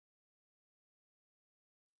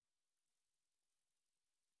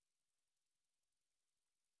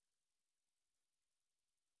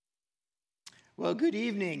Well, good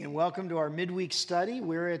evening and welcome to our midweek study.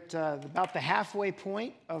 We're at about the halfway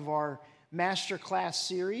point of our masterclass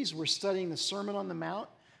series. We're studying the Sermon on the Mount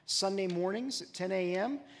Sunday mornings at 10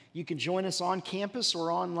 a.m. You can join us on campus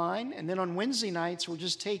or online. And then on Wednesday nights, we're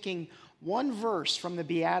just taking one verse from the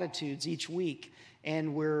Beatitudes each week.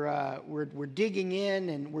 And we're digging in,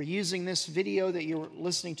 and we're using this video that you're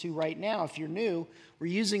listening to right now. If you're new, we're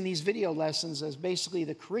using these video lessons as basically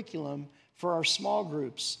the curriculum for our small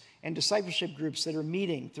groups and discipleship groups that are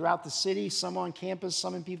meeting throughout the city, some on campus,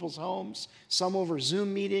 some in people's homes, some over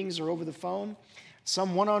Zoom meetings or over the phone,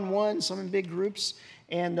 some one-on-one, some in big groups.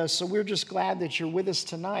 And so we're just glad that you're with us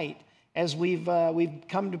tonight as we've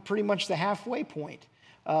come to pretty much the halfway point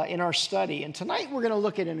in our study. And tonight we're going to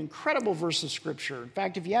look at an incredible verse of Scripture. In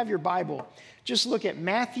fact, if you have your Bible, just look at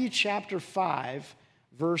Matthew chapter 5,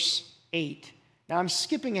 verse 8. Now, I'm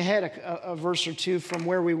skipping ahead a verse or two from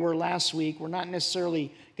where we were last week. We're not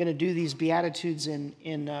necessarily going to do these Beatitudes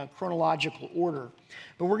in chronological order.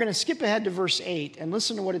 But we're going to skip ahead to verse 8 and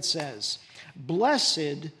listen to what it says.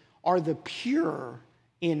 Blessed are the pure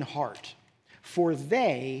in heart, for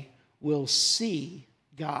they will see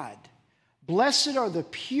God. Blessed are the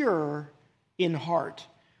pure in heart,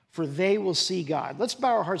 for they will see God. Let's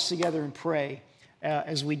bow our hearts together and pray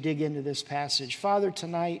as we dig into this passage. Father,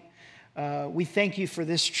 tonight, we thank you for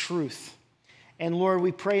this truth. And Lord,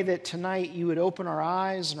 we pray that tonight you would open our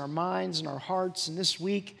eyes and our minds and our hearts, and this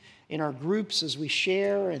week in our groups as we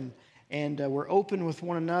share and we're open with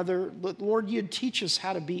one another. Lord, you'd teach us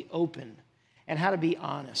how to be open and how to be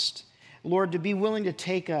honest. Lord, to be willing to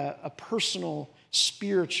take a personal,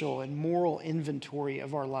 spiritual, and moral inventory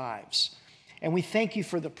of our lives. And we thank you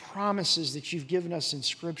for the promises that you've given us in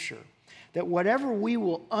Scripture, that whatever we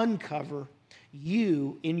will uncover,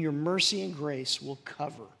 you, in your mercy and grace, will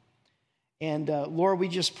cover. And Lord, we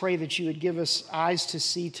just pray that you would give us eyes to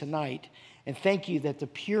see tonight. And thank you that the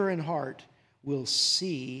pure in heart will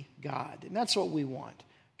see God. And that's what we want.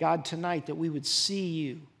 God, tonight, that we would see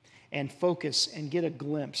you and focus and get a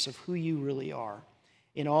glimpse of who you really are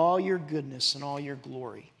in all your goodness and all your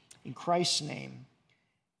glory. In Christ's name,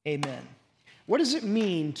 amen. What does it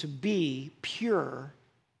mean to be pure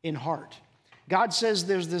in heart? God says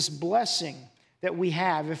there's this blessing that we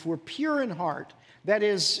have if we're pure in heart. That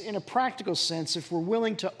is, in a practical sense, if we're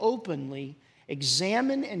willing to openly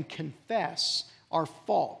examine and confess our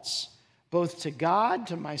faults, both to God,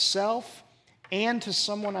 to myself, and to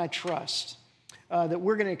someone I trust, that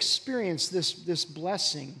we're going to experience this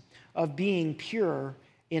blessing of being pure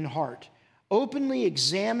in heart. Openly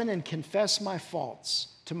examine and confess my faults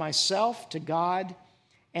to myself, to God,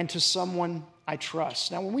 and to someone I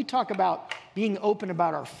trust. Now, when we talk about being open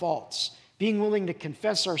about our faults, being willing to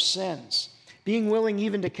confess our sins, being willing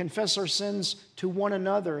even to confess our sins to one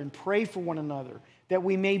another and pray for one another that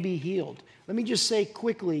we may be healed. Let me just say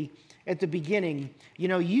quickly at the beginning,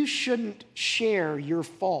 you shouldn't share your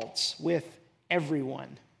faults with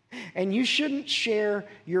everyone. And you shouldn't share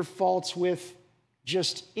your faults with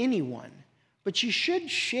just anyone. But you should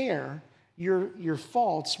share your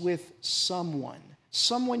faults with someone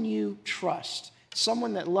you trust,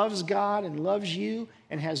 someone that loves God and loves you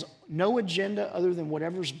and has no agenda other than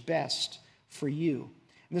whatever's best for you.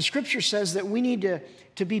 And the Scripture says that we need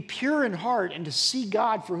to be pure in heart and to see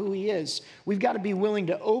God for who he is. We've got to be willing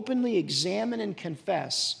to openly examine and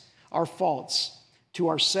confess our faults to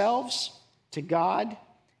ourselves, to God,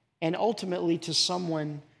 and ultimately to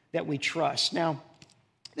someone that we trust. Now,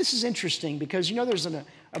 this is interesting because, there's a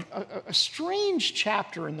strange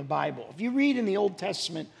chapter in the Bible. If you read in the Old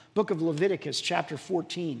Testament book of Leviticus, chapter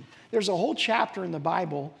 14, there's a whole chapter in the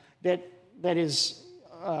Bible that is,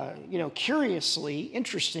 curiously,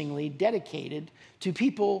 interestingly dedicated to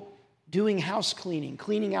people doing house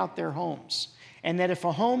cleaning out their homes. And that if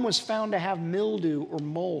a home was found to have mildew or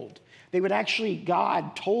mold,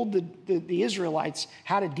 God told the Israelites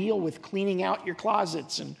how to deal with cleaning out your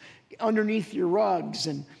closets and underneath your rugs,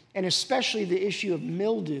 and especially the issue of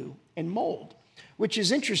mildew and mold, which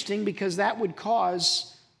is interesting because that would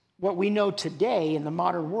cause what we know today in the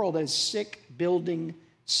modern world as sick building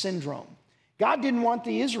syndrome. God didn't want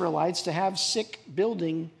the Israelites to have sick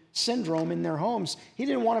building syndrome in their homes. He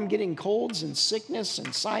didn't want them getting colds and sickness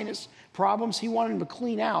and sinus problems. He wanted them to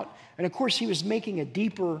clean out. And of course, he was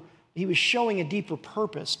showing a deeper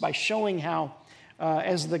purpose by showing how,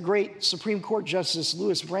 as the great Supreme Court Justice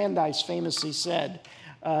Louis Brandeis famously said,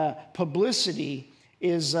 publicity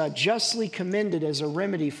is justly commended as a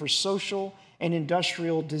remedy for social and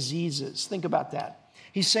industrial diseases. Think about that.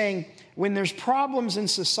 He's saying when there's problems in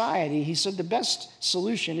society, he said the best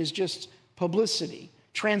solution is just publicity.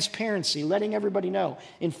 Transparency, letting everybody know.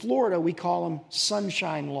 In Florida, we call them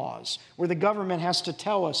sunshine laws, where the government has to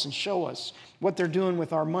tell us and show us what they're doing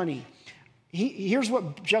with our money. Here's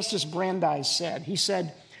what Justice Brandeis said. He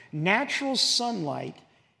said, natural sunlight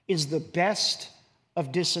is the best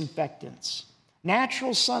of disinfectants.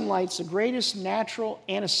 Natural sunlight's the greatest natural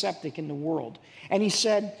antiseptic in the world. And he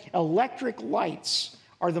said, electric lights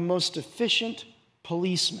are the most efficient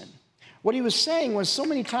policemen. What he was saying was so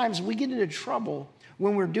many times we get into trouble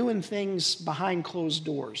when we're doing things behind closed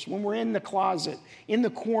doors, when we're in the closet, in the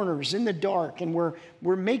corners, in the dark, and we're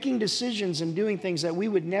making decisions and doing things that we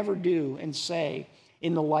would never do and say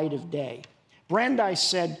in the light of day. Brandeis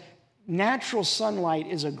said, natural sunlight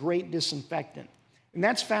is a great disinfectant. And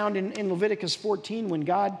that's found in Leviticus 14 when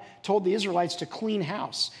God told the Israelites to clean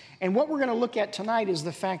house. And what we're going to look at tonight is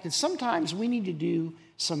the fact that sometimes we need to do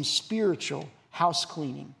some spiritual house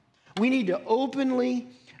cleaning. We need to openly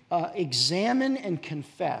examine and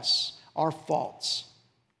confess our faults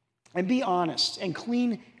and be honest and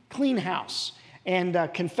clean house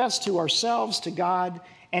and confess to ourselves, to God,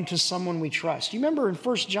 and to someone we trust. You remember in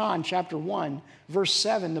 1 John chapter 1, verse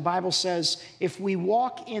 7, the Bible says, if we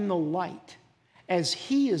walk in the light as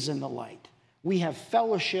he is in the light, we have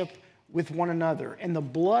fellowship with one another, and the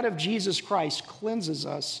blood of Jesus Christ cleanses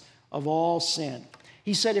us of all sin.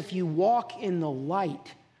 He said, if you walk in the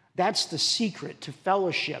light, that's the secret to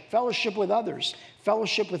fellowship with others,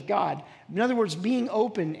 fellowship with God. In other words, being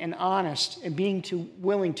open and honest and being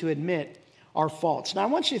willing to admit our faults. Now, I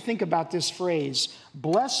want you to think about this phrase,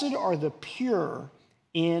 blessed are the pure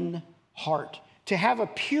in heart. To have a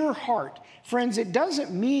pure heart, friends, it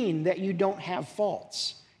doesn't mean that you don't have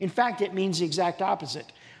faults. In fact, it means the exact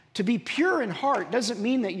opposite. To be pure in heart doesn't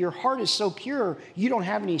mean that your heart is so pure you don't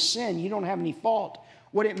have any sin, you don't have any fault.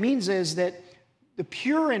 What it means is that the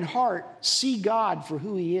pure in heart see God for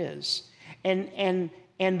who he is, and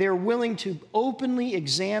they're willing to openly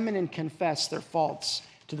examine and confess their faults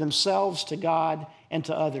to themselves, to God, and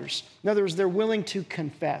to others. In other words, they're willing to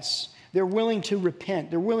confess. They're willing to repent.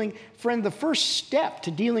 They're willing, friend, the first step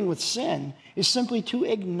to dealing with sin is simply to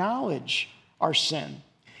acknowledge our sin.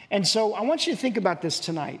 And so I want you to think about this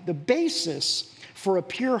tonight. The basis for a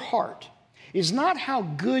pure heart is not how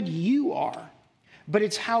good you are, but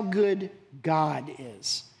it's how good God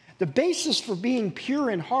is. The basis for being pure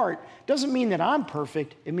in heart doesn't mean that I'm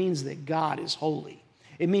perfect. It means that God is holy.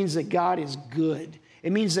 It means that God is good.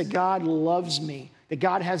 It means that God loves me, that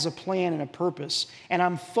God has a plan and a purpose, and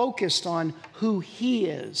I'm focused on who he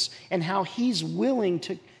is and how he's willing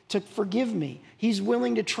to forgive me. He's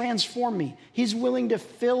willing to transform me. He's willing to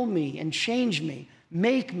fill me and change me,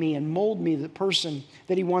 make me and mold me the person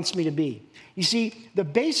that he wants me to be. You see, the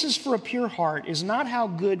basis for a pure heart is not how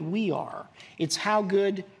good we are. It's how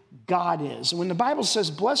good God is. And when the Bible says,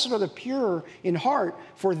 blessed are the pure in heart,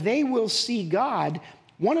 for they will see God,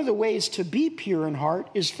 one of the ways to be pure in heart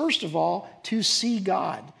is, first of all, to see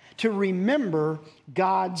God, to remember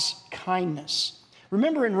God's kindness.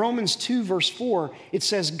 Remember in Romans 2, verse 4, it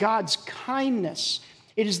says God's kindness.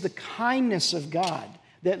 It is the kindness of God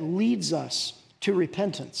that leads us to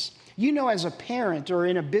repentance. You know, as a parent or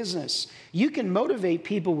in a business, you can motivate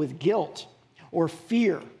people with guilt or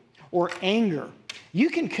fear or anger. You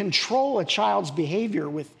can control a child's behavior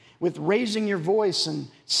with raising your voice and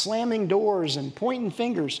slamming doors and pointing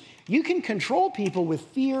fingers. You can control people with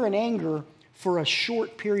fear and anger for a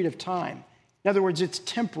short period of time. In other words, it's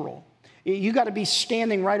temporal. You got to be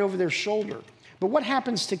standing right over their shoulder. But what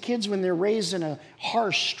happens to kids when they're raised in a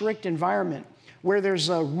harsh, strict environment where there's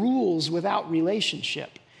rules without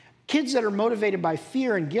relationship? Kids that are motivated by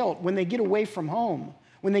fear and guilt, when they get away from home,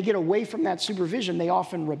 when they get away from that supervision, they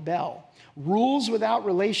often rebel. Rules without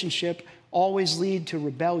relationship always lead to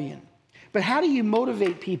rebellion. But how do you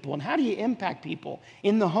motivate people and how do you impact people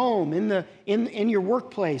in the home, in your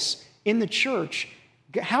workplace, in the church?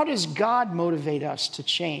 How does God motivate us to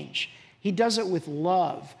change? He does it with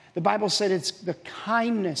love. The Bible said it's the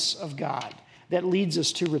kindness of God that leads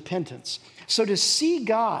us to repentance. So to see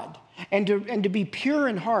God and to be pure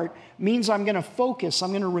in heart means I'm going to focus,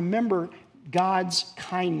 I'm going to remember God's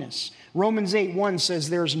kindness. Romans 8:1 says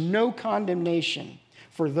there's no condemnation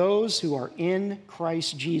for those who are in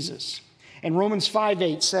Christ Jesus. And Romans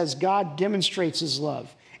 5:8 says God demonstrates his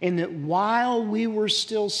love in that while we were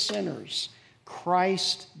still sinners,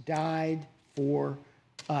 Christ died for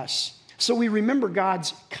us. So we remember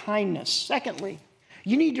God's kindness. Secondly,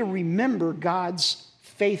 you need to remember God's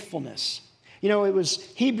faithfulness. You know, it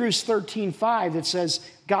was Hebrews 13:5 that says,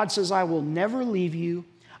 God says, I will never leave you.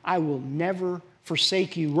 I will never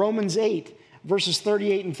forsake you. Romans 8, verses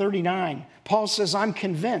 38 and 39, Paul says, I'm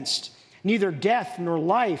convinced Neither death nor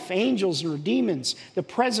life, angels nor demons, the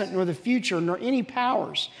present nor the future, nor any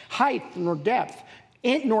powers, height nor depth,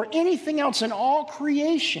 nor anything else in all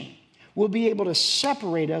creation will be able to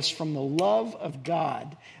separate us from the love of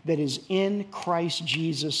God that is in Christ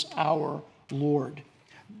Jesus our Lord.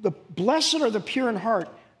 The blessed are the pure in heart,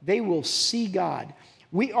 they will see God.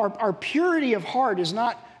 Our purity of heart is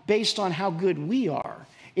not based on how good we are.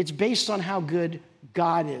 It's based on how good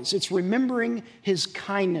God is. It's remembering his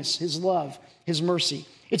kindness, his love, his mercy.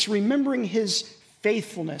 It's remembering his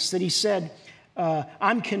faithfulness that he said,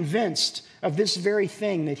 I'm convinced of this very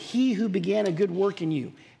thing, that he who began a good work in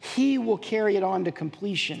you, he will carry it on to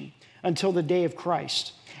completion until the day of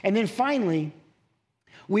Christ. And then finally,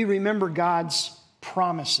 we remember God's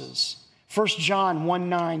promises. 1 John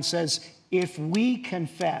 1:9 says, if we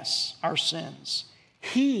confess our sins,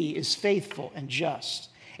 he is faithful and just,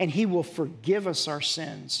 and he will forgive us our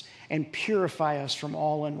sins and purify us from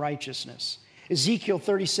all unrighteousness. Ezekiel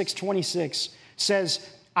 36:26 says,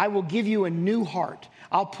 I will give you a new heart.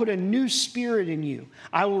 I'll put a new spirit in you.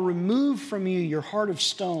 I will remove from you your heart of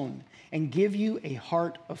stone and give you a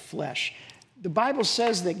heart of flesh. The Bible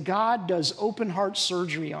says that God does open heart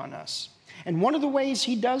surgery on us. And one of the ways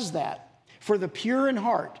he does that for the pure in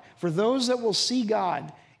heart, for those that will see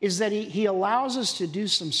God, is that he allows us to do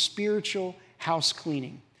some spiritual house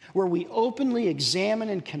cleaning, where we openly examine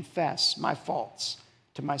and confess my faults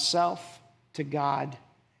to myself, to God,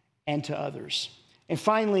 and to others. And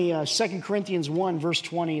finally, 2 Corinthians 1, verse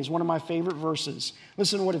 20 is one of my favorite verses.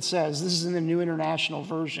 Listen to what it says. This is in the New International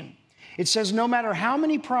Version. It says, no matter how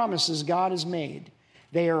many promises God has made,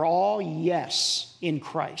 they are all yes in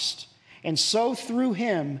Christ. And so through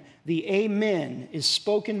him, the amen is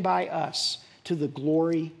spoken by us to the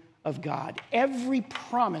glory of God. Every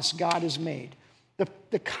promise God has made,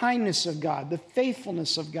 the kindness of God, the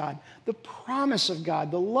faithfulness of God, the promise of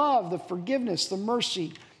God, the love, the forgiveness, the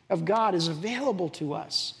mercy of God is available to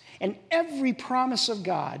us. And every promise of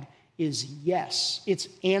God is yes. It's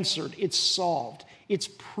answered. It's solved. It's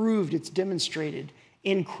proved. It's demonstrated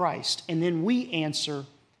in Christ. And then we answer,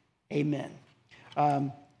 amen.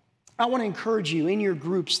 I want to encourage you in your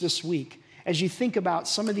groups this week, as you think about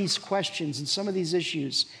some of these questions and some of these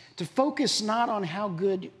issues, to focus not on how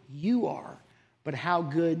good you are, but how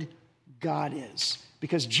good God is.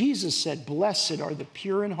 Because Jesus said, blessed are the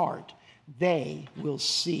pure in heart, they will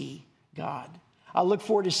see God. I look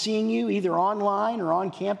forward to seeing you either online or on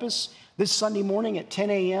campus this Sunday morning at 10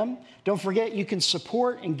 a.m. Don't forget, you can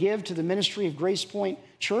support and give to the ministry of Gracepoint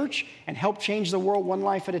Church and help change the world one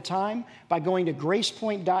life at a time by going to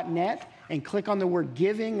gracepoint.net and click on the word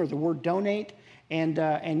giving or the word donate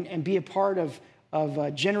and be a part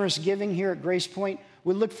of generous giving here at Gracepoint.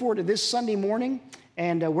 We look forward to this Sunday morning,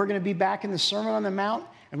 and we're going to be back in the Sermon on the Mount,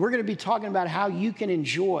 and we're going to be talking about how you can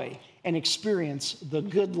enjoy and experience the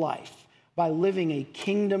good life by living a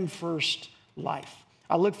kingdom-first life.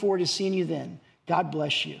 I look forward to seeing you then. God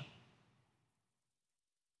bless you.